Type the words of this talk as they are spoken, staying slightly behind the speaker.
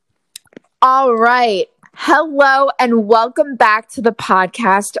All right. Hello and welcome back to the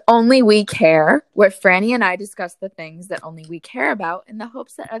podcast Only We Care, where Franny and I discuss the things that only we care about in the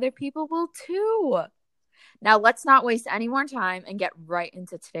hopes that other people will too. Now, let's not waste any more time and get right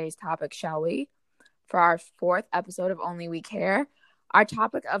into today's topic, shall we? For our fourth episode of Only We Care, our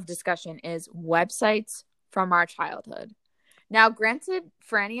topic of discussion is websites from our childhood. Now, granted,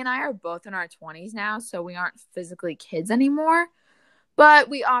 Franny and I are both in our 20s now, so we aren't physically kids anymore. But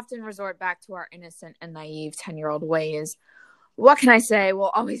we often resort back to our innocent and naive 10-year-old ways. What can I say? We'll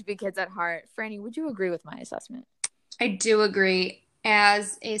always be kids at heart. Franny, would you agree with my assessment? I do agree.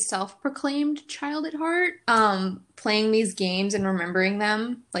 As a self-proclaimed child at heart, playing these games and remembering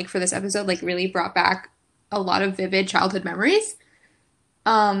them, like for this episode, like really brought back a lot of vivid childhood memories.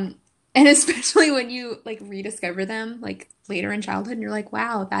 And especially when you like rediscover them like later in childhood and you're like,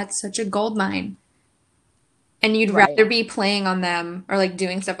 wow, that's such a gold mine. And you'd Right. rather be playing on them or like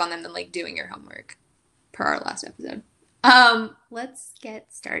doing stuff on them than like doing your homework, per our last episode. Let's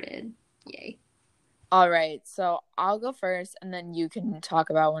get started. Yay. All right. So I'll go first and then you can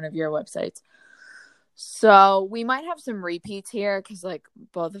talk about one of your websites. So we might have some repeats here because like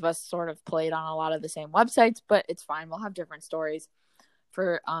both of us sort of played on a lot of the same websites, but it's fine. We'll have different stories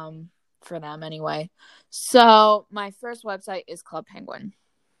for them anyway. So my first website is Club Penguin.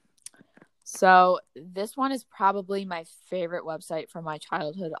 So this one is probably my favorite website from my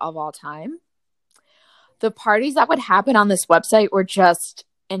childhood of all time. The parties that would happen on this website were just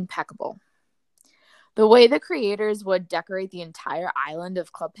impeccable. The way the creators would decorate the entire island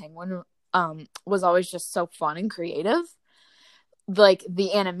of Club Penguin was always just so fun and creative. Like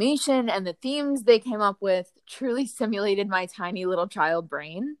the animation and the themes they came up with truly simulated my tiny little child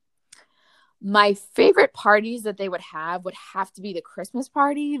brain. My favorite parties that they would have to be the Christmas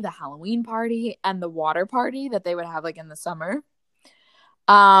party, the Halloween party, and the water party that they would have like in the summer.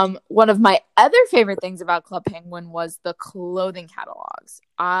 One of my other favorite things about Club Penguin was the clothing catalogs.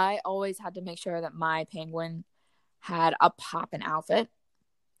 I always had to make sure that my penguin had a poppin' outfit.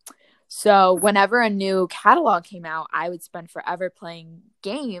 So whenever a new catalog came out, I would spend forever playing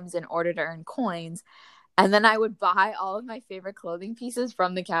games in order to earn coins. And then I would buy all of my favorite clothing pieces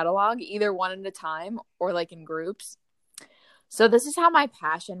from the catalog, either one at a time or like in groups. So this is how my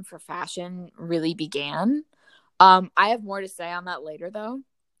passion for fashion really began. I have more to say on that later, though.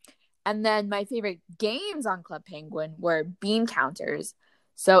 And then my favorite games on Club Penguin were bean counters.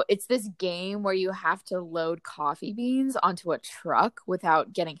 So it's this game where you have to load coffee beans onto a truck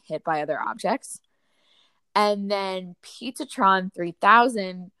without getting hit by other objects. And then Pizzatron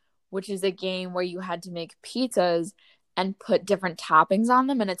 3000, which is a game where you had to make pizzas and put different toppings on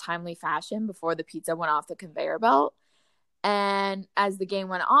them in a timely fashion before the pizza went off the conveyor belt. And as the game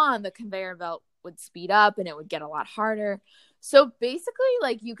went on, the conveyor belt would speed up and it would get a lot harder. So basically,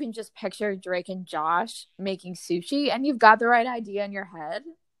 like you can just picture Drake and Josh making sushi and you've got the right idea in your head.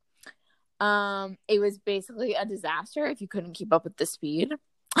 It was basically a disaster if you couldn't keep up with the speed.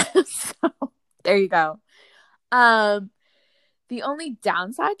 So there you go. The only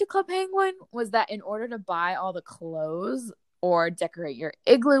downside to Club Penguin was that in order to buy all the clothes or decorate your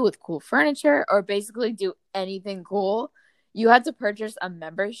igloo with cool furniture or basically do anything cool, you had to purchase a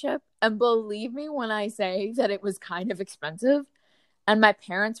membership. And believe me when I say that it was kind of expensive. And my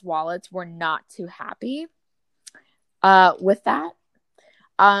parents' wallets were not too happy with that.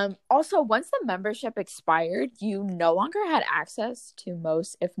 Also, once the membership expired, you no longer had access to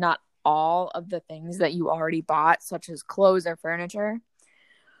most, if not all, of the things that you already bought, such as clothes or furniture,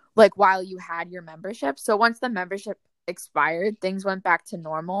 like while you had your membership. So once the membership expired, things went back to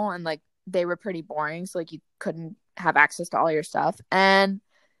normal and like they were pretty boring. So like you couldn't have access to all your stuff. And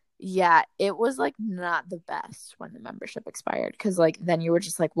yeah, it was like not the best when the membership expired because like then you were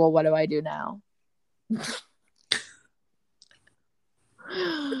just like, well, what do I do now?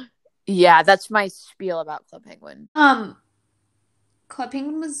 Yeah, that's my spiel about Club Penguin. Um, Club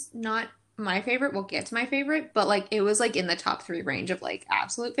Penguin was not my favorite. We'll get to my favorite, but like it was like in the top three range of like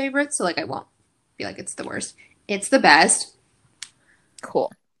absolute favorites. So like I won't be like it's the worst. It's the best.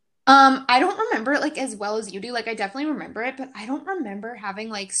 Cool. I don't remember it like as well as you do. Like I definitely remember it, but I don't remember having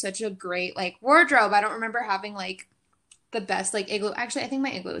like such a great like wardrobe. I don't remember having like the best like igloo. Actually, I think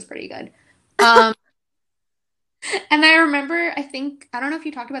my igloo was pretty good. Um, and I remember I think I don't know if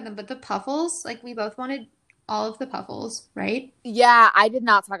you talked about them, but the puffles, like we both wanted all of the puffles, right? Yeah, I did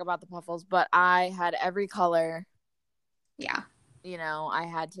not talk about the puffles, but I had every color. Yeah. I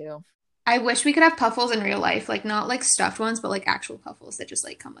had to. I wish we could have puffles in real life, like not like stuffed ones, but like actual puffles that just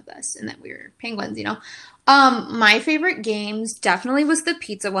like come with us and that we're penguins. My favorite games definitely was the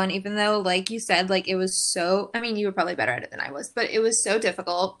pizza one, even though like you said, like it was so I mean, you were probably better at it than I was, but it was so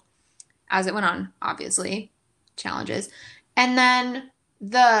difficult. as it went on, obviously, challenges. And then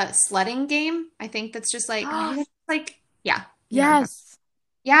the sledding game, I think that's just like, I think that's like, yeah, you know what I'm talking about. Yes.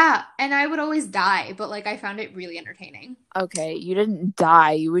 Yeah, and I would always die, but like I found it really entertaining. Okay, you didn't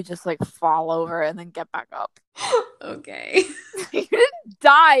die. You would just like fall over and then get back up. Okay. You didn't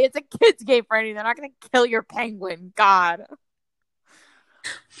die. It's a kid's game, Franny. They're not gonna kill your penguin. God.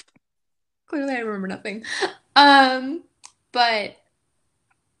 Clearly I remember nothing. But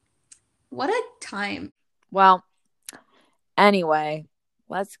what a time. Well, anyway,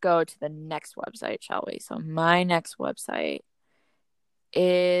 let's go to the next website, shall we? So my next website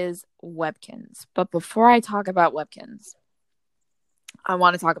is Webkinz. But before I talk about Webkinz, I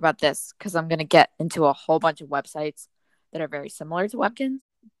want to talk about this because I'm going to get into a whole bunch of websites that are very similar to Webkinz.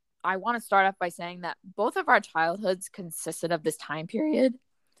 I want to start off by saying that both of our childhoods consisted of this time period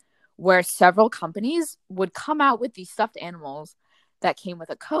where several companies would come out with these stuffed animals that came with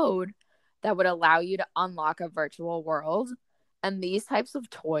a code that would allow you to unlock a virtual world. And these types of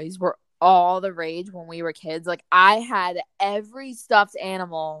toys were all the rage when we were kids. Like, I had every stuffed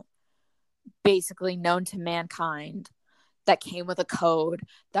animal basically known to mankind that came with a code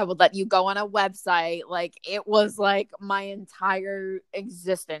that would let you go on a website. Like, it was like my entire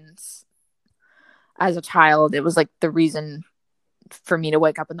existence as a child. It was like the reason for me to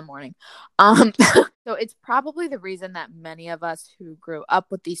wake up in the morning. So it's probably the reason that many of us who grew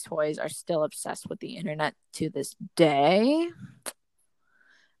up with these toys are still obsessed with the internet to this day.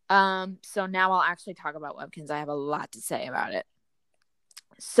 So now I'll actually talk about Webkinz. I have a lot to say about it.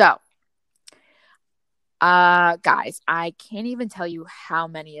 So, guys, I can't even tell you how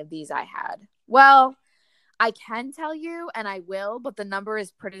many of these I had. Well, I can tell you, and I will, but the number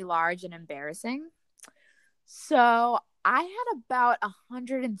is pretty large and embarrassing. So I had about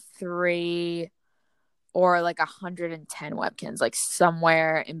 103 or like 110 Webkinz, like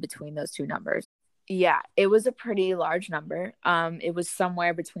somewhere in between those two numbers. Yeah, it was a pretty large number. It was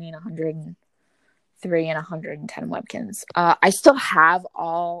somewhere between 103 and 110 Webkinz. I still have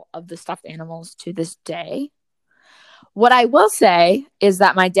all of the stuffed animals to this day. What I will say is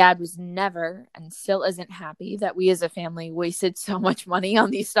that my dad was never and still isn't happy that we as a family wasted so much money on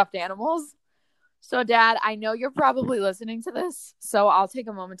these stuffed animals. So, Dad, I know you're probably listening to this, so I'll take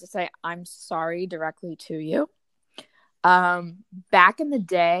a moment to say I'm sorry directly to you. Back in the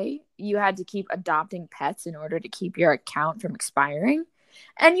day, you had to keep adopting pets in order to keep your account from expiring.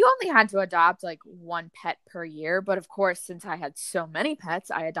 And you only had to adopt like one pet per year. But of course, since I had so many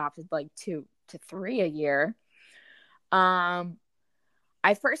pets, I adopted like 2 to 3 a year. I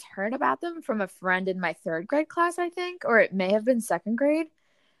first heard about them from a friend in my third grade class, I think, or it may have been second grade.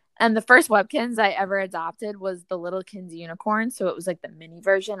 And the first Webkinz I ever adopted was the Littlekins unicorn. So it was like the mini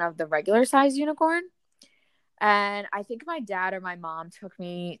version of the regular size unicorn. And I think my dad or my mom took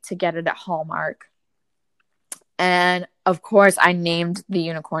me to get it at Hallmark. And of course, I named the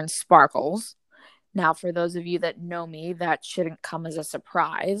unicorn Sparkles. Now, for those of you that know me, that shouldn't come as a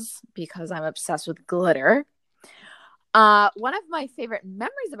surprise because I'm obsessed with glitter. One of my favorite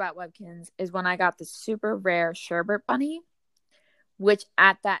memories about Webkinz is when I got the super rare Sherbert Bunny, which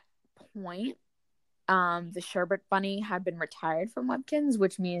at that point, the Sherbert Bunny had been retired from Webkinz,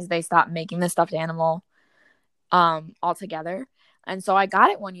 which means they stopped making the stuffed animal altogether. And so I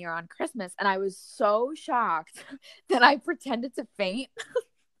got it one year on Christmas, and I was so shocked that I pretended to faint.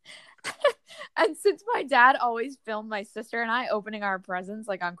 And since my dad always filmed my sister and I opening our presents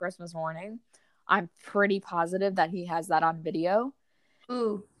like on Christmas morning, I'm pretty positive that he has that on video.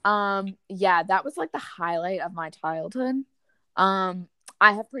 Ooh. Yeah, that was like the highlight of my childhood.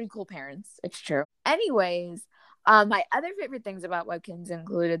 I have pretty cool parents. It's true. Anyways, my other favorite things about Webkinz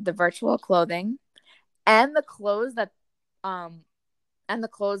included the virtual clothing and the clothes that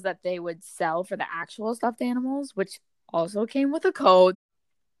they would sell for the actual stuffed animals, which also came with a code.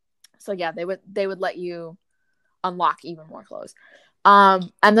 So yeah, they would let you unlock even more clothes.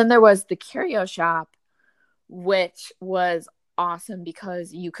 And then there was the curio shop, which was awesome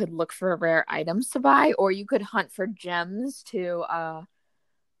because you could look for rare items to buy, or you could hunt for gems to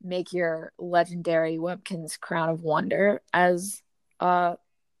make your legendary Webkinz Crown of Wonder, as the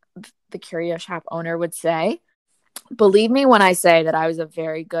curio shop owner would say. Believe me when I say that I was a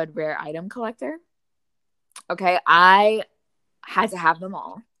very good rare item collector. Okay, I had to have them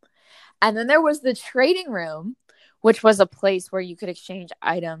all. And then there was the trading room, which was a place where you could exchange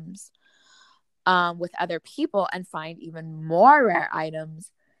items with other people and find even more rare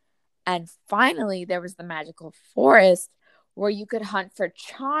items. And finally, there was the magical forest, where you could hunt for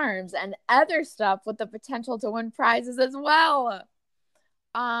charms and other stuff with the potential to win prizes as well.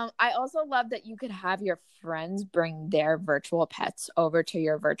 I also love that you could have your friends bring their virtual pets over to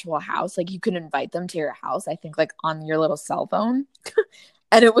your virtual house. Like you could invite them to your house, I think like on your little cell phone.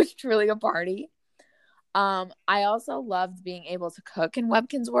 And it was truly a party. I also loved being able to cook in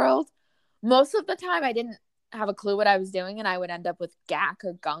Webkinz World. Most of the time I didn't have a clue what I was doing and I would end up with gack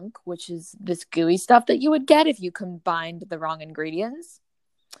or gunk, which is this gooey stuff that you would get if you combined the wrong ingredients.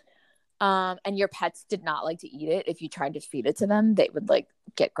 And your pets did not like to eat it. If you tried to feed it to them, they would like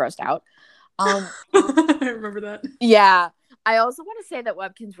get grossed out. I remember that. Yeah. I also want to say that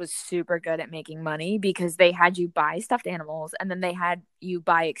Webkinz was super good at making money because they had you buy stuffed animals and then they had you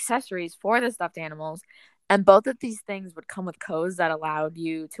buy accessories for the stuffed animals. And both of these things would come with codes that allowed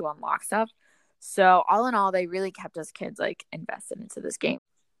you to unlock stuff. So all in all, they really kept us kids like invested into this game.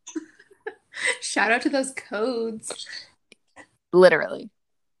 Shout out to those codes. Literally.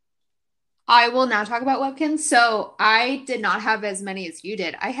 I will now talk about Webkinz. So I did not have as many as you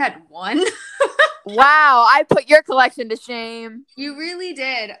did. I had one. Wow, I put your collection to shame. You really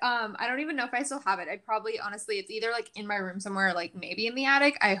did. I don't even know if I still have it. I probably, honestly, it's either like in my room somewhere, or like maybe in the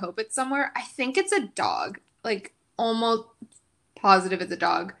attic. I hope it's somewhere. I think it's a dog. Like almost positive it's a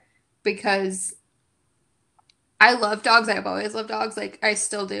dog because I love dogs. I've always loved dogs. Like I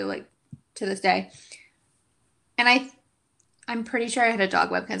still do, like to this day. And I'm pretty sure I had a dog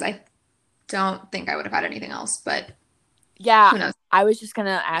Webkinz. I don't think I would have had anything else, but Yeah, who knows? I was just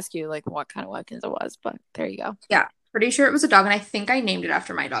gonna ask you like what kind of Webkinz it was, but there you go. Yeah, pretty sure it was a dog, and I think I named it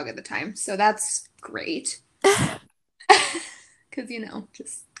after my dog at the time. So that's great. Because,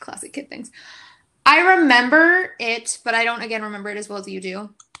 just classic kid things. I remember it, but I don't, again, remember it as well as you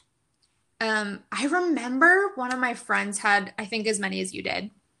do. I remember one of my friends had, I think, as many as you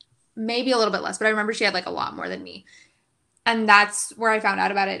did. Maybe a little bit less, but I remember she had, like, a lot more than me. And that's where I found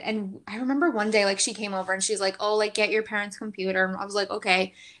out about it. And I remember one day, like, she came over and she's like, oh, like, get your parents' computer. And I was like,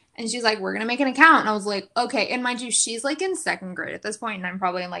 okay. And she's like, we're going to make an account. And I was like, okay. And mind you, she's, like, in second grade at this point, and I'm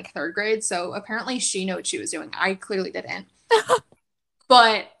probably in, like, third grade. So apparently she knew what she was doing. I clearly didn't.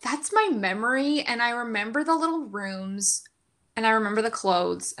 But that's my memory. And I remember the little rooms. And I remember the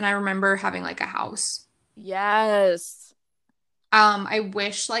clothes. And I remember having, like, a house. Yes. I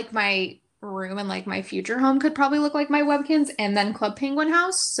wish, like, my room and like my future home could probably look like my Webkinz and then Club Penguin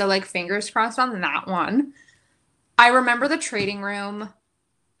house. So like fingers crossed on that one. I remember the trading room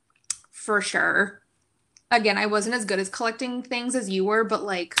for sure. Again, I wasn't as good as collecting things as you were, but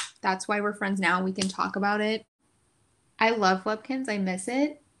like that's why we're friends now. We can talk about it. I love Webkinz. I miss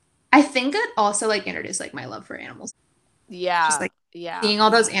it. I think it also like introduced like my love for animals. Yeah. Just like yeah. seeing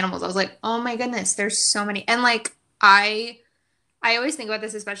all those animals. I was like, oh my goodness, there's so many. And like I always think about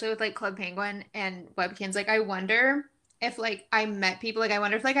this, especially with like Club Penguin and Webkinz. Like, I wonder if like I met people. Like, I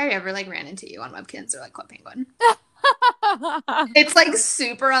wonder if like I ever like ran into you on Webkinz or like Club Penguin. It's like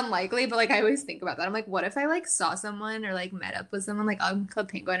super unlikely, but like I always think about that. I'm like, what if I like saw someone or like met up with someone like on Club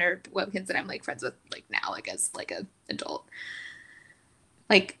Penguin or Webkinz that I'm like friends with like now, like as like a adult.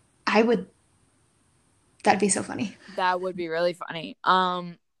 Like, I would. That'd be so funny. That would be really funny.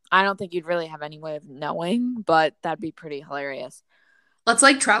 I don't think you'd really have any way of knowing, but that'd be pretty hilarious. Let's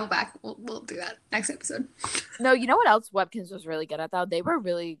like travel back. We'll do that next episode. No, you know what else Webkinz was really good at though? They were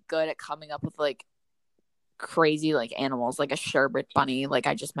really good at coming up with like crazy like animals, like a sherbet bunny, like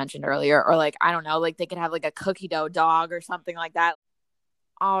I just mentioned earlier, or like I don't know, like they could have like a cookie dough dog or something like that.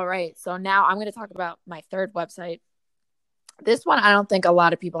 All right, so now I'm going to talk about my third website. This one I don't think a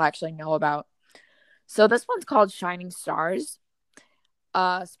lot of people actually know about. So this one's called Shining Stars.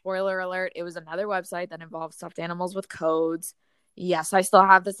 Spoiler alert, it was another website that involved stuffed animals with codes. Yes, I still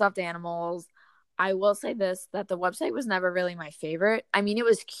have the stuffed animals. I will say this, that the website was never really my favorite. I mean, it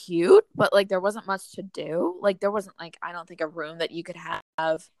was cute, but like there wasn't much to do. Like there wasn't like, I don't think a room that you could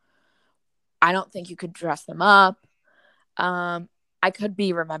have. I don't think you could dress them up. I could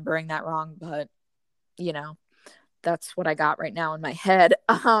be remembering that wrong, but that's what I got right now in my head.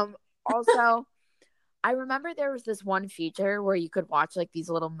 Also, I remember there was this one feature where you could watch like these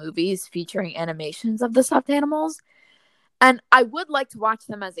little movies featuring animations of the stuffed animals. And I would like to watch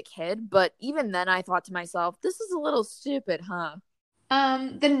them as a kid, but even then I thought to myself, this is a little stupid, huh?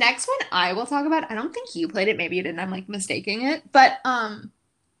 The next one I will talk about, I don't think you played it, maybe you didn't, I'm like mistaking it, but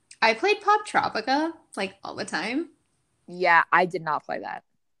I played Pop Tropica like all the time. Yeah, I did not play that.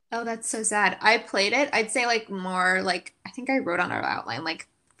 Oh, that's so sad. I played it, I'd say like more like, I think I wrote on our outline like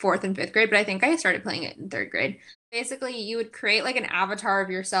fourth and fifth grade, but I think I started playing it in third grade. Basically, you would create like an avatar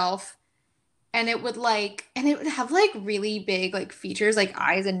of yourself and it would have like really big like features like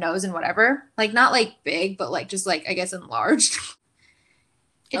eyes and nose and whatever. Like not like big, but like just like I guess enlarged.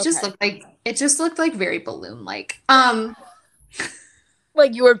 It just looked like very balloon like.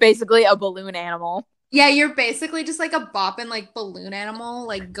 Like you were basically a balloon animal. Yeah, you're basically just like a bopping like balloon animal,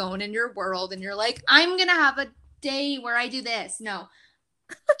 like going in your world, and you're like, I'm gonna have a day where I do this. No.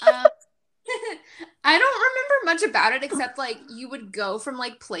 Um, I don't remember much about it except like you would go from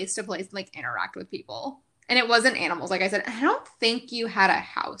like place to place and like interact with people. And it wasn't animals, like I said. I don't think you had a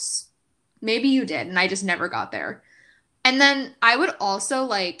house. Maybe you did, and I just never got there. And then I would also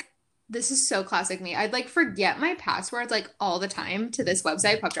like, this is so classic me. I'd like forget my passwords like all the time to this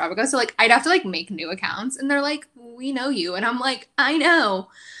website, Pup Tropica. So like I'd have to like make new accounts, and they're like, "We know you," and I'm like, "I know."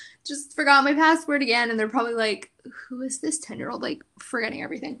 Just forgot my password again, and they're probably like, "Who is this 10-year-old like forgetting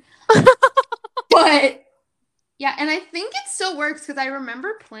everything?" But yeah, and I think it still works because I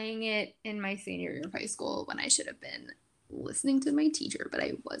remember playing it in my senior year of high school when I should have been listening to my teacher, but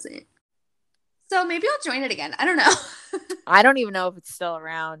I wasn't. So maybe I'll join it again. I don't know. I don't even know if it's still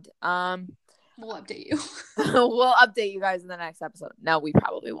around. We'll update you. We'll update you guys in the next episode. No, we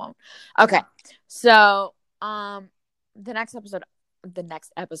probably won't. Okay. So, the next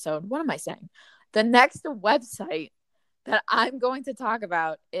episode, what am I saying? The next website that I'm going to talk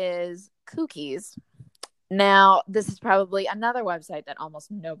about is Kookies. Now, this is probably another website that almost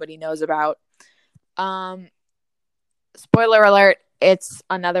nobody knows about. Spoiler alert, it's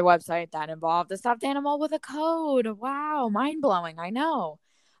another website that involved a stuffed animal with a code. Wow, mind blowing. I know.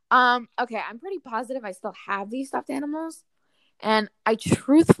 Okay, I'm pretty positive I still have these stuffed animals, and I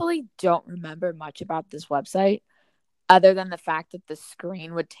truthfully don't remember much about this website other than the fact that the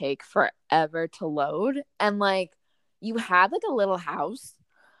screen would take forever to load, and like you had like a little house,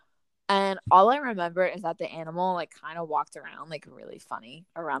 and all I remember is that the animal like kind of walked around like really funny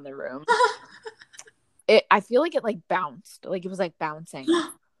around the room. I feel like it like bounced, like it was like bouncing.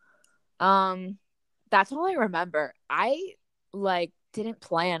 That's all I remember. I like didn't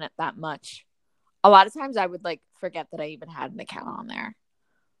plan it that much. A lot of times I would like forget that I even had an account on there.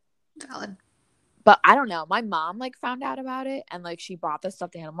 Valid. But I don't know. My mom like found out about it, and like she bought the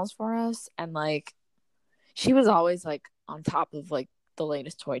stuffed animals for us, and like she was always like on top of like the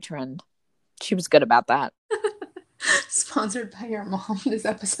latest toy trend. She was good about that. Sponsored by your mom, this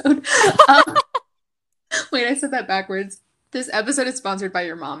episode. Wait, I said that backwards. This episode is sponsored by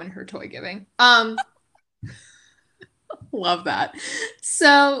your mom and her toy giving. Love that.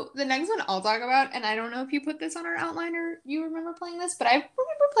 So the next one I'll talk about, and I don't know if you put this on our outline or you remember playing this, but I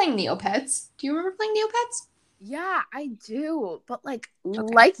remember playing Neopets. Do you remember playing Neopets? Yeah, I do. But like Okay.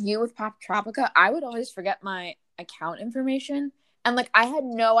 like you with Pop Tropica, I would always forget my account information. And like I had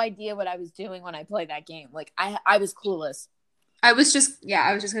no idea what I was doing when I played that game. Like I was clueless. I was just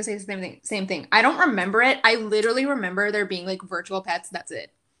gonna say the same thing. I don't remember it. I literally remember there being like virtual pets. That's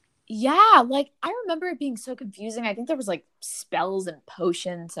it. Yeah, like I remember it being so confusing. I think there was like spells and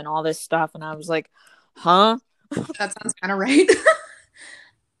potions and all this stuff, and I was like, huh? That sounds kind of right.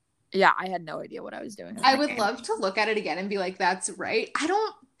 Yeah, I had no idea what I was doing in I that would game. love to look at it again and be like, that's right. I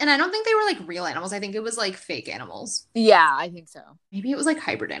don't think they were like real animals. I think it was like fake animals. Yeah, I think so. Maybe it was like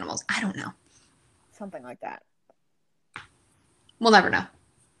hybrid animals. I don't know. Something like that. We'll never know.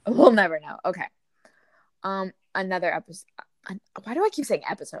 We'll never know. Okay. Another episode. Why do I keep saying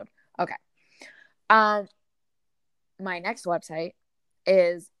episode? Okay. My next website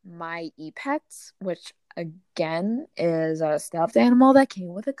is My ePets, which again is a stuffed animal that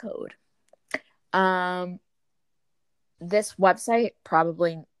came with a code. This website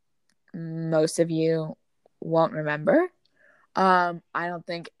probably most of you won't remember. I don't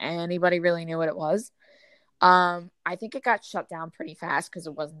think anybody really knew what it was. I think it got shut down pretty fast because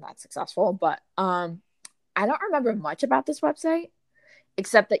it wasn't that successful. But I don't remember much about this website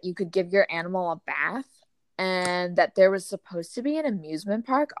except that you could give your animal a bath and that there was supposed to be an amusement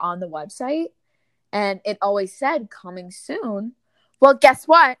park on the website, and it always said coming soon. Well, guess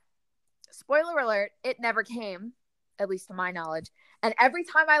what? Spoiler alert, it never came, at least to my knowledge. And every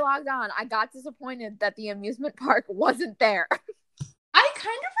time I logged on, I got disappointed that the amusement park wasn't there. I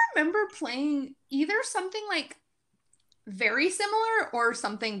kind of remember playing either something like very similar or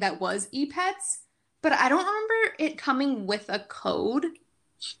something that was ePets, but I don't remember it coming with a code.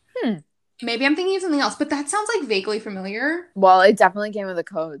 Maybe I'm thinking of something else, but that sounds like vaguely familiar. Well, it definitely came with a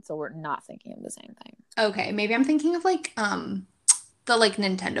code, so we're not thinking of the same thing. Okay, maybe I'm thinking of like the like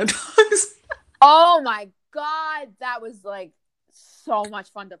Nintendo dogs. Oh my god, that was like so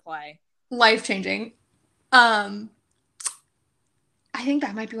much fun to play. Life-changing. I think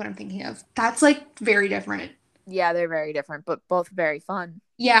that might be what I'm thinking of. That's like very different. Yeah, they're very different, but both very fun.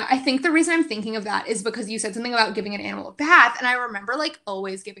 Yeah, I think the reason I'm thinking of that is because you said something about giving an animal a bath, and I remember like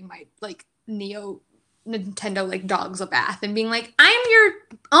always giving my like Nintendo like dogs a bath and being like, "I'm your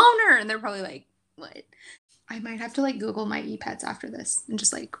owner," and they're probably like, "What?" I might have to like Google my e-pets after this and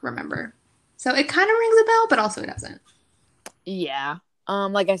just like remember. So it kind of rings a bell, but also it doesn't. Yeah.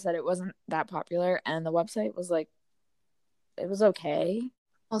 Like I said, it wasn't that popular, and the website was like, it was okay.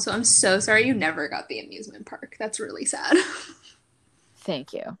 Also, I'm so sorry you never got the amusement park. That's really sad.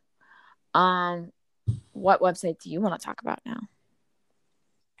 Thank you. What website do you want to talk about now?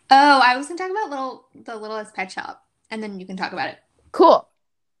 Oh, I was gonna talk about the Littlest Pet Shop, and then you can talk about it. Cool.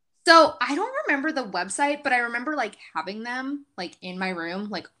 So I don't remember the website, but I remember like having them like in my room,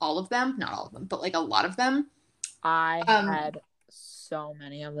 like all of them, not all of them, but like a lot of them. I Um, had so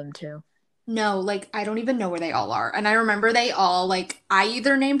many of them too. no, like I don't even know where they all are. And I remember they all like I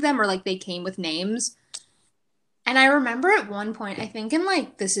either named them or like they came with names. And I remember at one point, I think in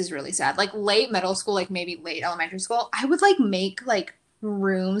like this is really sad, like late middle school, like maybe late elementary school, I would like make like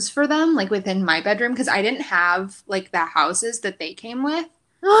rooms for them like within my bedroom because I didn't have like the houses that they came with.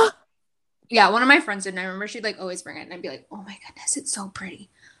 Yeah, one of my friends did, and I remember she'd like always bring it, and I'd be like, "Oh my goodness, it's so pretty."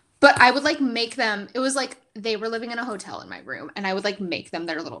 But I would like make them. It was like they were living in a hotel in my room, and I would like make them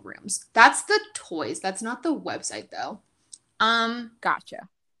their little rooms. That's the toys. That's not the website though. Um, Gotcha.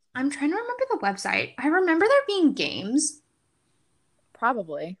 I'm trying to remember the website. I remember there being games.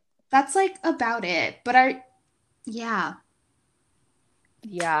 Probably. That's like about it. But I, yeah.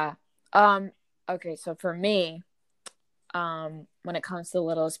 Yeah. Okay, so for me, when it comes to the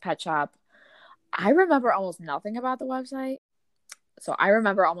Littlest Pet Shop, I remember almost nothing about the website. So I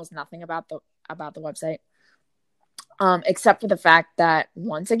remember almost nothing about the website. Except for the fact that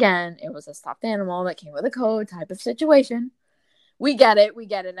once again, it was a stuffed animal that came with a code type of situation. We get it.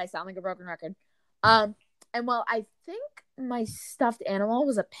 I sound like a broken record. And well, I think my stuffed animal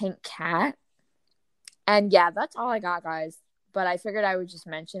was a pink cat. And yeah, that's all I got, guys. But I figured I would just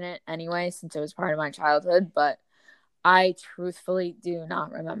mention it anyway since it was part of my childhood. But I truthfully do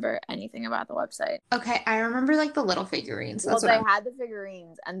not remember anything about the website. Okay, I remember like the little figurines. Well, That's what they I'm. had the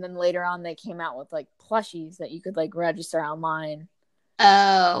figurines, and then later on they came out with like plushies that you could like register online.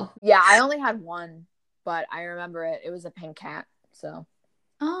 Oh, Yeah, I only had one, but I remember it. It was a pink cat. So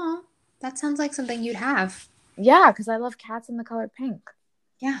oh, that sounds like something you'd have. yeah, because I love cats in the color pink.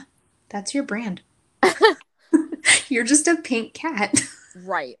 Yeah, that's your brand. You're just a pink cat.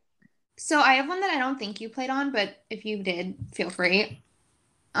 Right. So I have one that I don't think you played on, but if you did, feel free.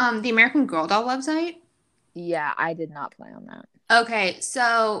 The American Girl Doll website. Yeah, I did not play on that. Okay,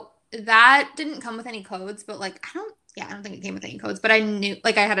 so that didn't come with any codes, but like I don't think it came with any codes, but I knew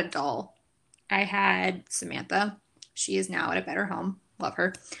like I had a doll. I had Samantha. She is now at a better home. Love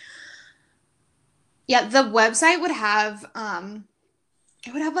her. Yeah, the website would have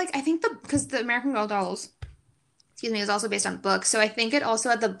it would have like I think the because the American Girl Dolls, excuse me, is also based on books. So I think it also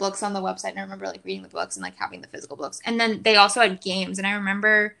had the books on the website, and I remember like reading the books and like having the physical books. And then they also had games, and I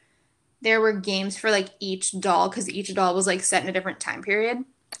remember there were games for like each doll because each doll was like set in a different time period.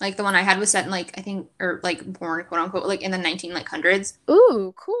 Like the one I had was set in like I think or like born quote unquote like in the 19 like hundreds.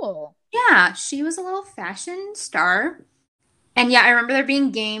 Ooh, cool. Yeah, she was a little fashion star. And yeah, I remember there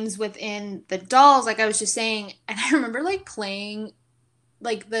being games within the dolls, like I was just saying, and I remember like playing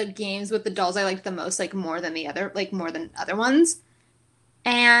like the games with the dolls I liked the most, like more than other ones.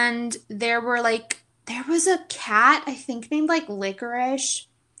 And there was a cat I think named like Licorice,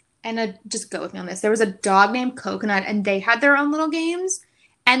 and just go with me on this. There was a dog named Coconut, and they had their own little games.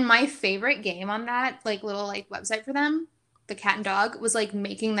 And my favorite game on that like little like website for them, the cat and dog, was like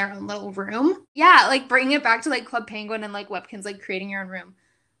making their own little room. Yeah, like bringing it back to like Club Penguin and like Webkins, like creating your own room.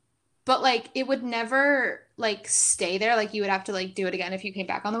 But like it would never like stay there. Like you would have to like do it again if you came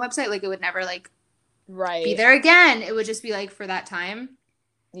back on the website. Like it would never like be Right. there again. It would just be like for that time.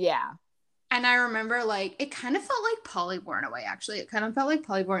 Yeah. And I remember like it kind of felt like Polybore in a way, actually. It kind of felt like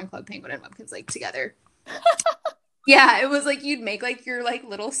Polybore and Club Penguin and Webkins like together. Yeah, it was like you'd make like your like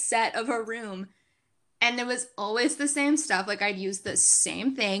little set of a room. And it was always the same stuff. Like I'd use the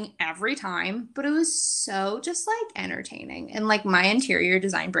same thing every time, but it was so just like entertaining. And like my interior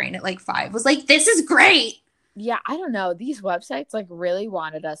design brain at like 5 was like, this is great. Yeah, I don't know. These websites like really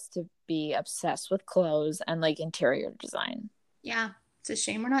wanted us to be obsessed with clothes and like interior design. Yeah, it's a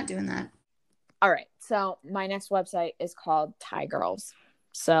shame we're not doing that. All right. So my next website is called Thai Girls.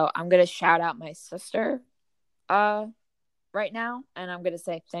 So I'm gonna shout out my sister right now, and I'm gonna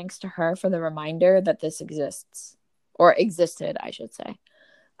say thanks to her for the reminder that this exists. Or existed, I should say.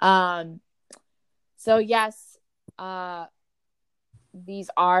 Um so yes, these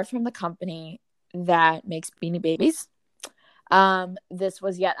are from the company that makes Beanie Babies. This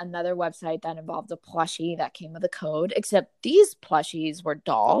was yet another website that involved a plushie that came with a code, except these plushies were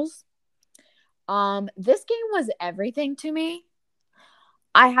dolls. This game was everything to me.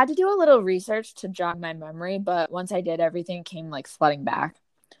 I had to do a little research to jog my memory, but once I did, everything came like flooding back.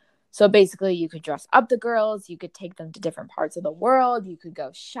 So basically, you could dress up the girls, you could take them to different parts of the world, you could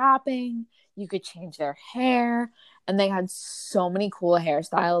go shopping, you could change their hair, and they had so many cool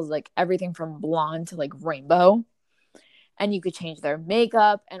hairstyles, like everything from blonde to like rainbow, and you could change their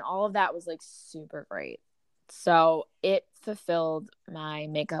makeup, and all of that was like super great. So it fulfilled my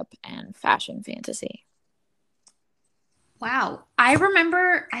makeup and fashion fantasy. Wow. I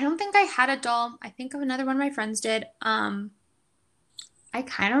remember, I don't think I had a doll. I think another one of my friends did. I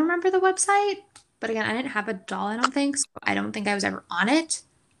kind of remember the website, but again, I didn't have a doll, I don't think, so I don't think I was ever on it.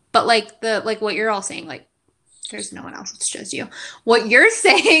 But like what you're all saying, like there's no one else, it's just you. What you're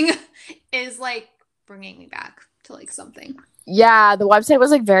saying is like bringing me back to like something. Yeah, the website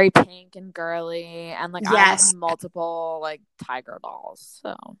was like very pink and girly, and like I had Yes. multiple like Tiger dolls.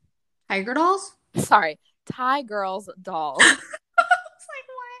 So Tiger dolls? sorry, Thai girls dolls. I was like,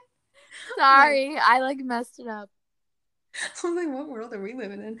 what? Like, Sorry, I like messed it up. I was like, what world are we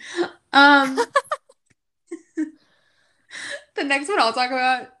living in? Um, the next one I'll talk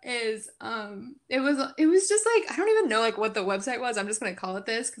about is it was just like I don't even know like what the website was. I'm just gonna call it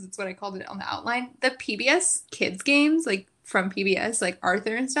this because it's what I called it on the outline. The PBS kids games, like from PBS, like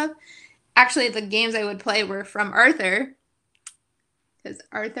Arthur and stuff. Actually, the games I would play were from Arthur because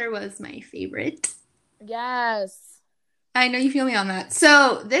Arthur was my favorite. Yes. I know you feel me on that.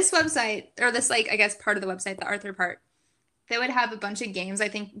 So this website, or this like I guess part of the website, the Arthur part, they would have a bunch of games I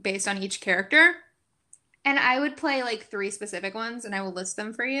think based on each character. And I would play like three specific ones and I will list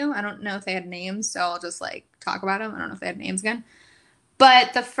them for you. I don't know if they had names, so I'll just like talk about them. I don't know if they had names again.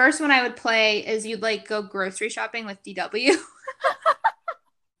 But the first one I would play is you'd like go grocery shopping with DW.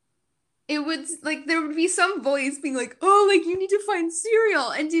 It would like there would be some voice being like, "Oh, like you need to find cereal,"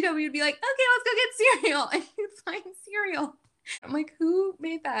 and DW would be like, "Okay, let's go get cereal," and you'd find cereal. I'm like, who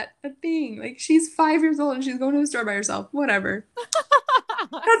made that a thing? Like she's 5 years old and she's going to the store by herself. Whatever.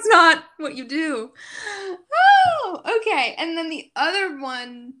 That's not what you do. Oh, okay. And then the other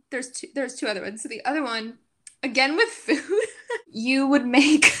one, there's two other ones. So the other one, again with food, you would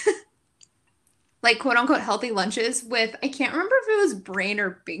make like quote unquote healthy lunches with I can't remember if it was Brain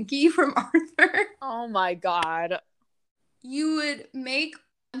or Binky from Arthur. Oh my god. You would make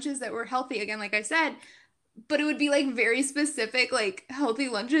lunches that were healthy, again, like I said, but it would be like very specific, like healthy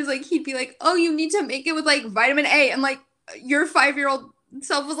lunches. Like he'd be like, "Oh, you need to make it with like vitamin A," and like your 5 year old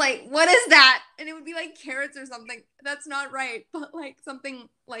self was like, "What is that?" And it would be like carrots or something. That's not right, but like something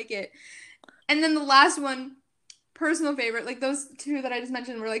like it. And then the last one, personal favorite, like those two that I just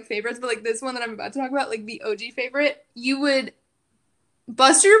mentioned were like favorites, but like this one that I'm about to talk about, like the OG favorite,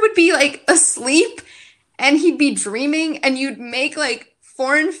 Buster would be like asleep and he'd be dreaming and you'd make like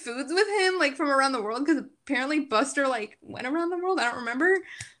foreign foods with him like from around the world because apparently Buster like went around the world. I don't remember.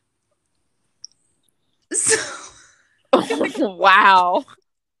 So Wow.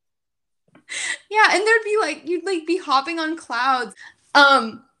 yeah, and there'd be like you'd like be hopping on clouds.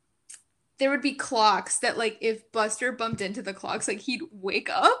 Um there would be clocks that like if Buster bumped into the clocks like he'd wake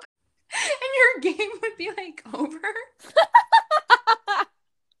up and your game would be like over.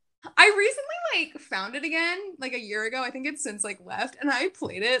 I recently like found it again like a year ago. I think it's since like left and I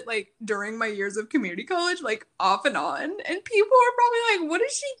played it like during my years of community college like off and on and people are probably like what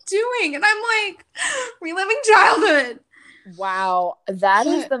is she doing? And I'm like reliving childhood. Wow. That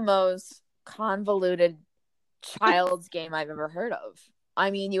is the most convoluted child's game I've ever heard of. I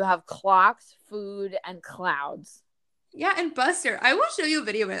mean, you have clocks, food, and clouds. Yeah, and Buster. I will show you a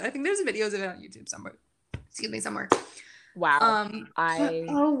video of it. I think there's videos of it on YouTube somewhere. Excuse me, somewhere. Wow.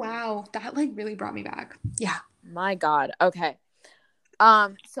 Oh wow, that like really brought me back. Yeah. My God. Okay.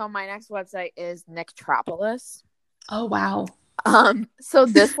 So my next website is Nicktropolis. Oh wow. So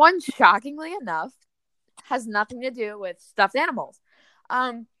this one, shockingly enough, has nothing to do with stuffed animals.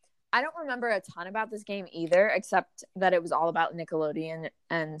 I don't remember a ton about this game either, except that it was all about Nickelodeon,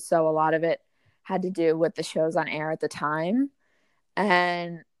 and so a lot of it had to do with the shows on air at the time,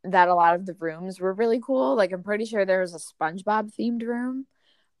 and that a lot of the rooms were really cool. Like I'm pretty sure there was a SpongeBob themed room.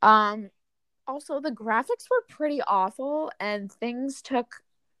 Also the graphics were pretty awful, and things took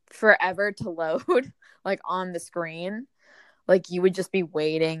forever to load, like on the screen. Like you would just be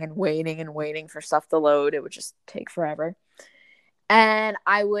waiting and waiting and waiting for stuff to load. It would just take forever. And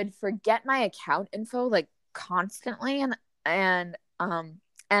I would forget my account info like constantly and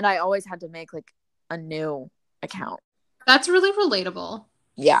I always had to make like a new account. That's really relatable.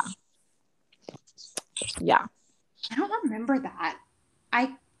 Yeah. Yeah. I don't remember that.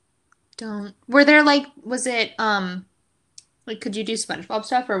 I don't. Were there like was it like could you do SpongeBob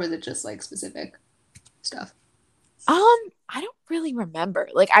stuff or was it just like specific stuff? I don't really remember.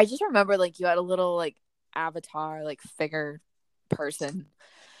 Like, I just remember like you had a little like avatar like figure person,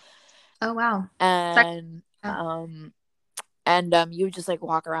 Oh wow. That, and yeah. you would just like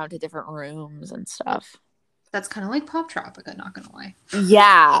walk around to different rooms and stuff. That's kind of like Pop Tropica, not gonna lie.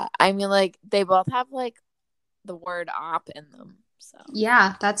 Yeah, I mean, like they both have like the word op in them. So,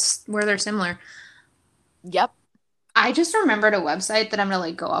 Yeah, that's where they're similar. yep. I just remembered a website that I'm gonna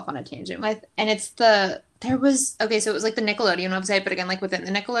like go off on a tangent with, and it's there was okay, so it was like the Nickelodeon website, but again, like within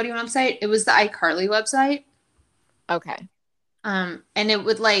the Nickelodeon website, it was the iCarly website. Okay. And it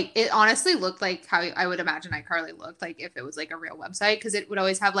would like it honestly looked like how I would imagine iCarly looked like if it was like a real website because it would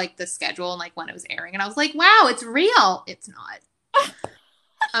always have like the schedule and like when it was airing, and I was like, wow, it's real. It's not.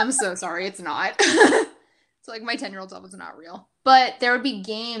 I'm so sorry, it's not. So like my 10-year-old self was not real. But there would be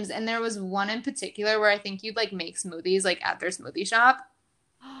games, and there was one in particular where I think you'd like make smoothies like at their smoothie shop.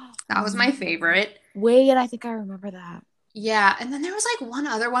 That was my favorite. Wait, I think I remember that. Yeah, and then there was like one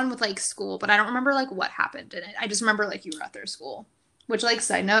other one with like school, but I don't remember like what happened in it. I just remember like you were at their school. Which like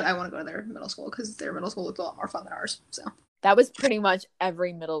side note, I want to go to their middle school because their middle school looked a lot more fun than ours. So That was pretty much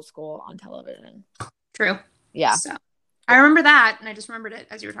every middle school on television. true. Yeah. So I remember that, and I just remembered it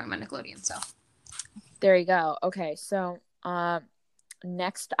as you were talking about Nickelodeon. So There you go. Okay, so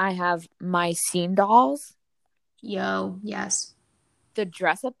next I have my scene dolls, yo, yes. the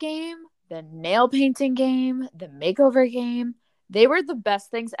dress up game, the nail painting game, the makeover game. They were the best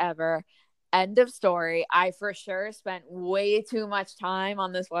things ever. End of story. I for sure spent way too much time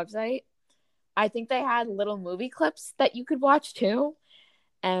on this website. I think they had little movie clips that you could watch too.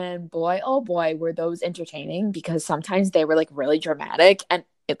 And boy, oh boy, were those entertaining because sometimes they were like really dramatic and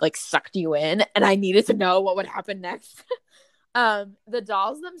it like sucked you in and I needed to know what would happen next. The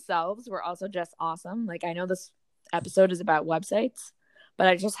dolls themselves were also just awesome. Like I know this episode is about websites, but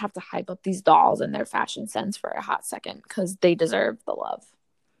I just have to hype up these dolls and their fashion sense for a hot second because they deserve the love.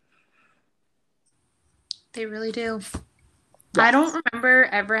 They really do. I Yes. don't remember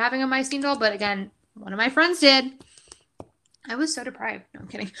ever having a My Scene doll, but again, one of my friends did. I was so deprived. No, I'm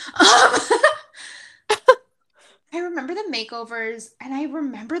kidding. I remember the makeovers, and I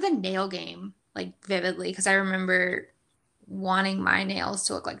remember the nail game like vividly because I remember wanting my nails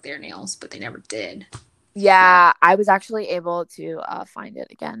to look like their nails, but they never did. Yeah, I was actually able to find it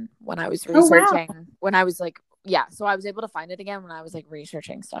again when I was Oh wow. researching. When I was like, yeah, so I was able to find it again when I was like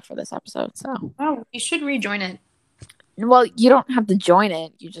researching stuff for this episode. So, Wow, you should rejoin it. well, you don't have to join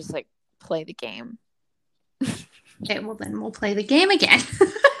it. You just like play the game. Okay, well then we'll play the game again.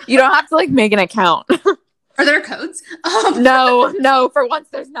 You don't have to like make an account. Are there codes? No, for once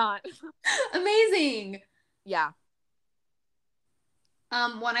there's not. Amazing. Yeah.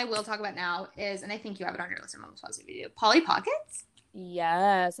 One I will talk about now is, and I think you have it on your list. I'm almost positive you do. Polly Pockets.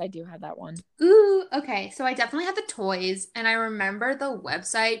 Yes, I do have that one. Ooh, okay. So I definitely had the toys, and I remember the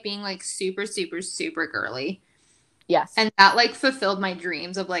website being like super, super, super girly. Yes. And that like fulfilled my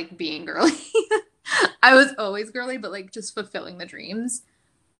dreams of like being girly. I was always girly, but like just fulfilling the dreams.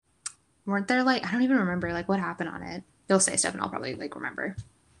 Weren't there like, I don't even remember like what happened on it. You'll say stuff and I'll probably like remember.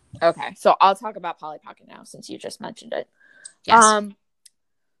 Okay, so I'll talk about Polly Pocket now since you just mentioned it. Yes.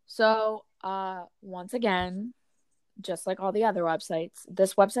 So once again, just like all the other websites,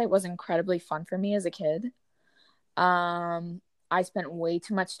 this website was incredibly fun for me as a kid. I spent way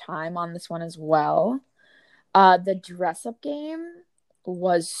too much time on this one as well. The dress up game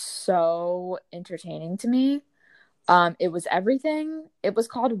was so entertaining to me. It was everything. It was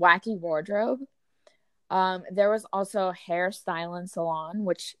called Wacky Wardrobe. There was also Hairstyle and Salon,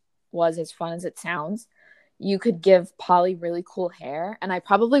 which was as fun as it sounds. You could give Polly really cool hair, and I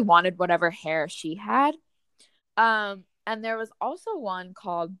probably wanted whatever hair she had. And there was also one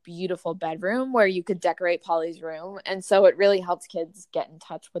called Beautiful Bedroom where you could decorate Polly's room, and so it really helps kids get in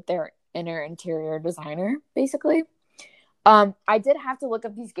touch with their inner interior designer, basically. I did have to look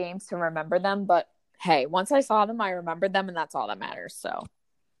up these games to remember them, but hey, once I saw them, I remembered them, and that's all that matters. So,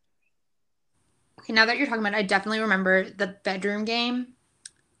 Okay, now that you're talking about it, I definitely remember the bedroom game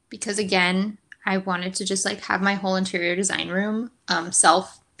because again, I wanted to just like have my whole interior design room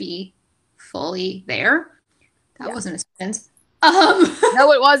self be fully there. That yeah. wasn't a sentence.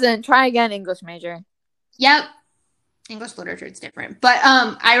 No, it wasn't. Try again, English major. Yep. English literature is different. But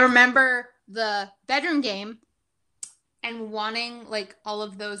I remember the bedroom game and wanting like all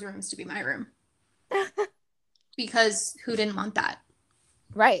of those rooms to be my room. Because who didn't want that?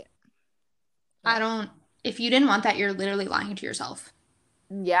 Right. I don't if you didn't want that, you're literally lying to yourself.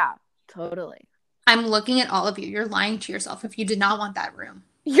 Yeah, totally. I'm looking at all of you. You're lying to yourself if you did not want that room.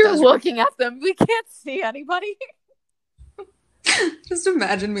 You're Those looking at them. We can't see anybody. Just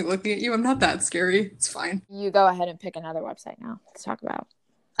imagine me looking at you. I'm not that scary. It's fine. You go ahead and pick another website now. Let's talk about.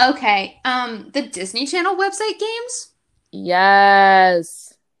 Okay. The Disney Channel website games.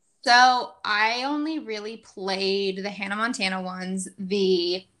 Yes. So I only really played the Hannah Montana ones,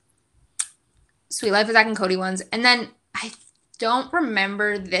 the Sweet Life of Zack and Cody ones, and then I don't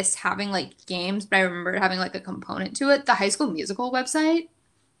remember this having like games, but I remember having like a component to it. The High School Musical website.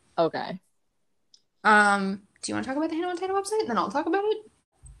 Okay. Do you want to talk about the Hannah Montana website, and then I'll talk about it?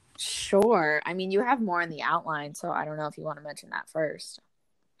 Sure. I mean, you have more in the outline, so I don't know if you want to mention that first.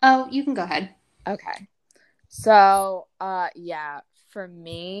 Oh, you can go ahead. Okay. So, yeah, for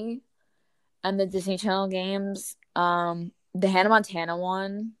me and the Disney Channel games, the Hannah Montana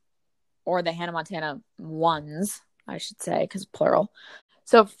one, or the Hannah Montana ones, I should say, because plural.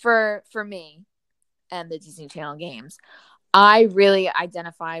 So for me and the Disney Channel games, I really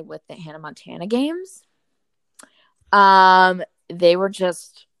identify with the Hannah Montana games. They were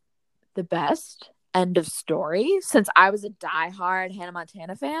just the best. End of story. Since I was a diehard Hannah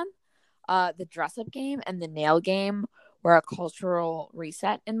Montana fan, the dress up game and the nail game were a cultural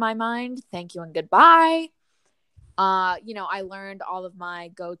reset in my mind. Thank you and goodbye. I learned all of my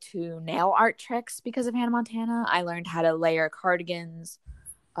go-to nail art tricks because of Hannah Montana. I learned how to layer cardigans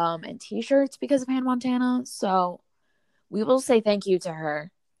and t-shirts because of Hannah Montana. So we will say thank you to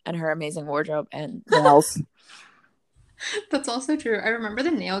her and her amazing wardrobe and nails. That's also true. I remember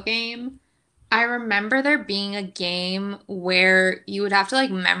the nail game. I remember there being a game where you would have to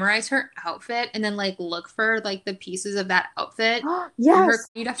like memorize her outfit and then like look for like the pieces of that outfit from her. Yes.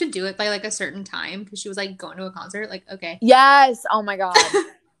 You'd have to do it by like a certain time because she was like going to a concert. Like, okay. Yes. Oh my God.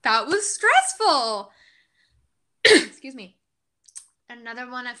 That was stressful. Excuse me. Another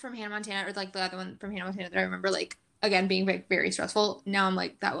one from Hannah Montana, or like the other one from Hannah Montana that I remember like again being very, very stressful. Now I'm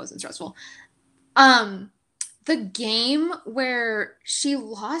like, that wasn't stressful. The game where she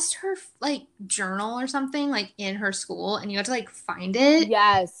lost her like journal or something like in her school and you had to like find it.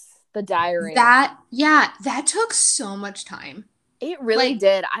 Yes. The diary. That took so much time. It really Like,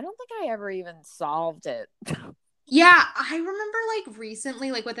 did. I don't think I ever even solved it. yeah, I remember like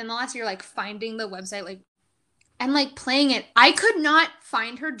recently, like within the last year, like finding the website, like, and like playing it. I could not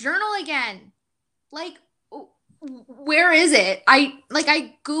find her journal again. Like, where is it? I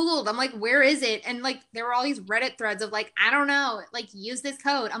Googled, I'm like, where is it? And like, there were all these Reddit threads of like, I don't know, like, use this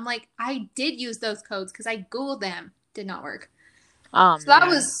code. I'm like, I did use those codes because I Googled them. Did not work. So Man. that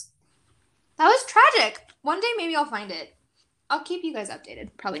was tragic. One day maybe I'll find it. I'll keep you guys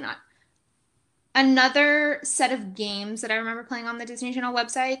updated. Probably not. Another set of games that I remember playing on the Disney Channel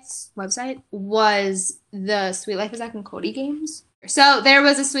website was the Sweet Life of Zack and Cody games. So there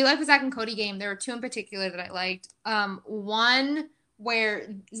was a Sweet Life of Zack and Cody game. There were two in particular that I liked. One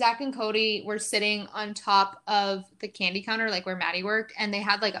where Zack and Cody were sitting on top of the candy counter, like where Maddie worked, and they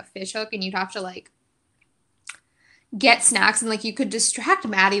had like a fish hook, and you'd have to like get snacks, and like you could distract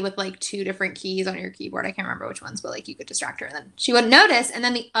Maddie with like two different keys on your keyboard. I can't remember which ones, but like you could distract her, and then she wouldn't notice. And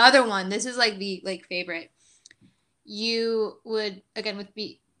then the other one, this is like the like favorite. You would again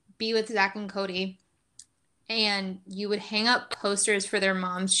be with Zack and Cody, and you would hang up posters for their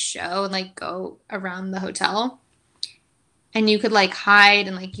mom's show and like go around the hotel, and you could like hide,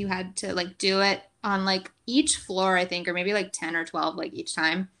 and like you had to like do it on like each floor, I think, or maybe like 10 or 12 like each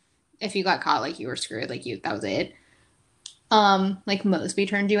time. If you got caught, like you were screwed, like you that was it. Like Mosby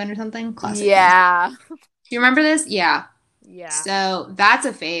turned you in or something. Classic. Yeah. Do you remember this? Yeah. Yeah. So that's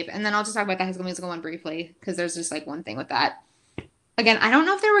a fave. And then I'll just talk about the High School Musical one briefly because there's just like one thing with that. Again, I don't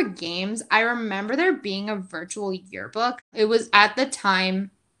know if there were games. I remember there being a virtual yearbook. It was at the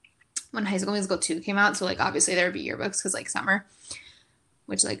time when High School Musical 2 came out. So like obviously there would be yearbooks because like summer,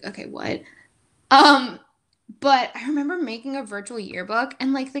 which like, okay, what? But I remember making a virtual yearbook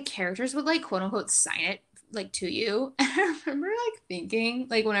and like the characters would like quote unquote sign it like to you. And I remember like thinking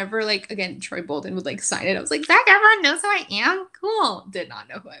like whenever like again Troy Bolton would like sign it, I was like, Zach everyone knows who I am? Cool. Did not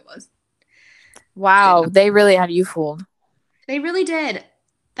know who I was. Wow, they really had you fooled. They really did.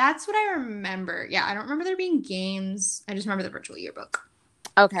 That's what I remember. Yeah, I don't remember there being games. I just remember the virtual yearbook.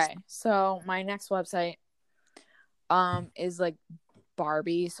 Okay, so my next website is like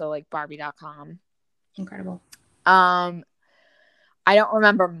Barbie, so like Barbie.com. Incredible. I don't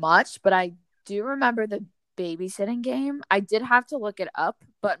remember much, but I do remember the babysitting game. I did have to look it up,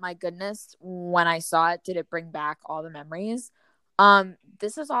 but my goodness, when I saw it, did it bring back all the memories?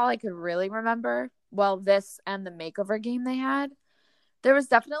 This is all I could really remember. Well, this and the makeover game they had. There was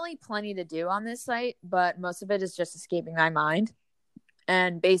definitely plenty to do on this site, but most of it is just escaping my mind.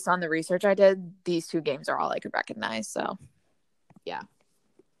 And based on the research I did, these two games are all I could recognize. So, yeah.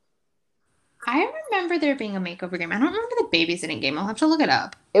 I remember there being a makeover game. I don't remember the babysitting game. I'll have to look it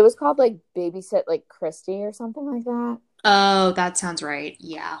up. It was called like Babysit like Christie or something like that. Oh, that sounds right.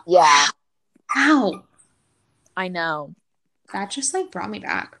 Yeah. Yeah, Wow. I know. That just like brought me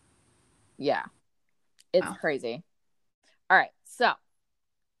back. Yeah, it's Wow. crazy. All right, so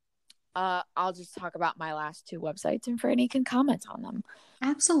I'll just talk about my last two websites, and Franny can comment on them.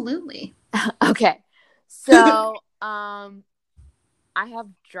 Absolutely. Okay, so I have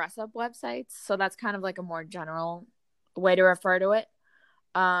dress up websites, so that's kind of like a more general way to refer to it.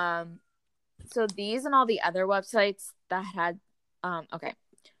 Um, so these and all the other websites that had, okay,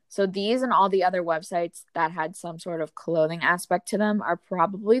 so these and all the other websites that had some sort of clothing aspect to them are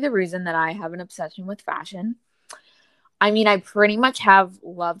probably the reason that I have an obsession with fashion. I mean, I pretty much have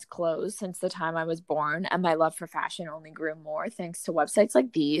loved clothes since the time I was born, and my love for fashion only grew more thanks to websites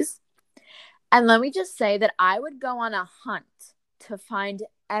like these. And let me just say that I would go on a hunt to find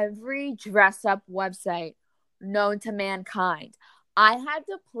every dress up website known to mankind. I had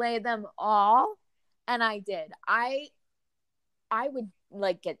to play them all, and I did. I would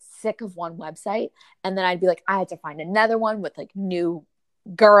like get sick of one website, and then I'd be like, I had to find another one with like new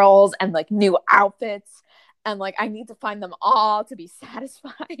girls and like new outfits, and like I need to find them all to be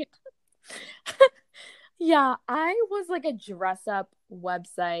satisfied. Yeah, I was like a dress up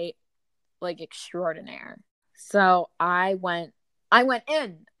website like extraordinaire. So I went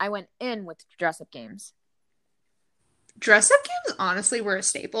in with dress up games. Dress up games honestly were a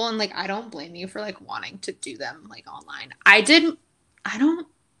staple, and like I don't blame you for like wanting to do them like online. I don't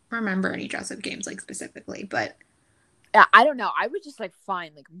remember any dress up games like specifically, but Yeah, I don't know. I would just like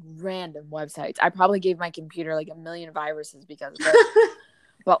find like random websites. I probably gave my computer like a million viruses because of it.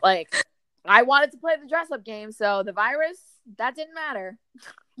 But like I wanted to play the dress up game, so the virus that didn't matter.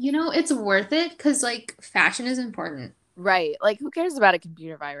 you know, it's worth it because like fashion is important. Right. Like who cares about a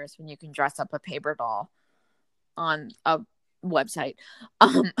computer virus when you can dress up a paper doll on a website?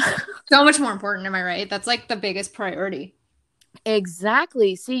 Um So much more important, am I right? That's like the biggest priority.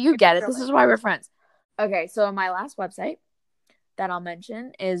 exactly. See, you get it. This is why we're friends. Okay, so my last website that I'll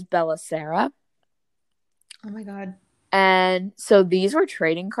mention is Bella Sarah. Oh my God. And so these were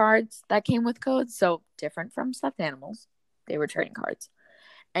trading cards that came with codes. So different from stuffed animals, they were trading cards.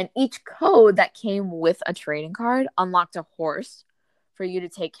 And each code that came with a trading card unlocked a horse for you to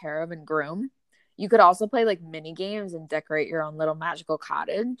take care of and groom. You could also play like mini games and decorate your own little magical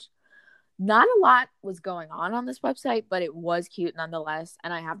cottage. Not a lot was going on this website, but it was cute nonetheless.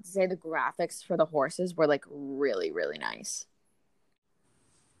 And I have to say, the graphics for the horses were like really, really nice.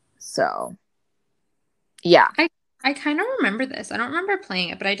 So, yeah. I kind of remember this. I don't remember playing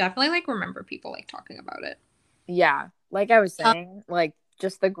it, but I definitely like remember people like talking about it. Yeah. Like I was Um, saying, like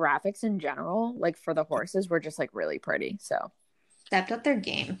just the graphics in general, like for the horses, were just like really pretty. So, Stepped up their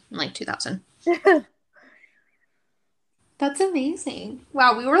game in like 2000. That's amazing.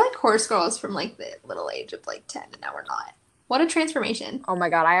 Wow, we were like horse girls from like the little age of like 10, and now we're not. What a transformation. oh my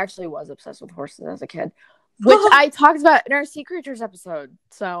God, I actually was obsessed with horses as a kid, which I talked about in our Sea Creatures episode.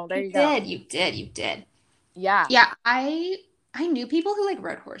 So, there You you go. did, you did, you did. Yeah. Yeah, I knew people who like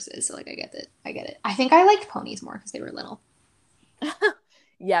rode horses, so like I get it. I get it. I think I liked ponies more because they were little.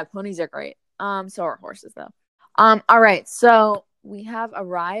 Yeah, ponies are great. So are horses though. All right. So, we have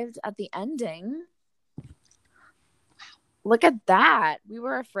arrived at the ending. Look at that. We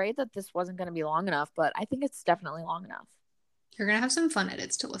were afraid that this wasn't going to be long enough, but I think it's definitely long enough. You're gonna have some fun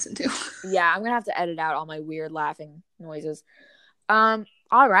edits to listen to. Yeah, I'm going to have to edit out all my weird laughing noises. All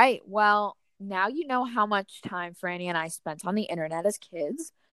right. Well, now you know how much time Franny and I spent on the internet as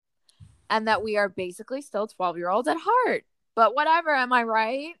kids, and that we are basically still 12-year-olds at heart. But whatever, am I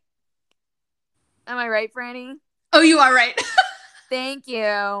right? Am I right, Franny? Oh, you are right. Thank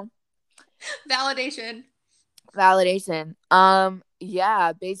you. Validation. Validation.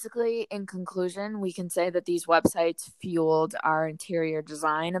 Yeah, basically in conclusion, we can say that these websites fueled our interior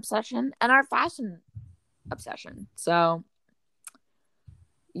design obsession and our fashion obsession. So,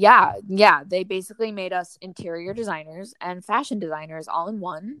 yeah, they basically made us interior designers and fashion designers all in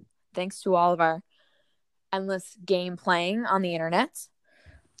one, thanks to all of our endless game playing on the internet.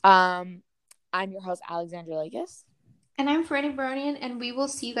 I'm your host, Alexandra Lakis. And I'm Franny Baronian, and we will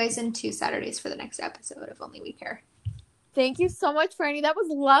see you guys in 2 Saturdays for the next episode of Only We Care. Thank you so much, Franny. That was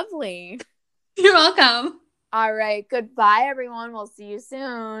lovely. You're welcome. All right. Goodbye, everyone. We'll see you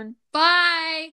soon. Bye.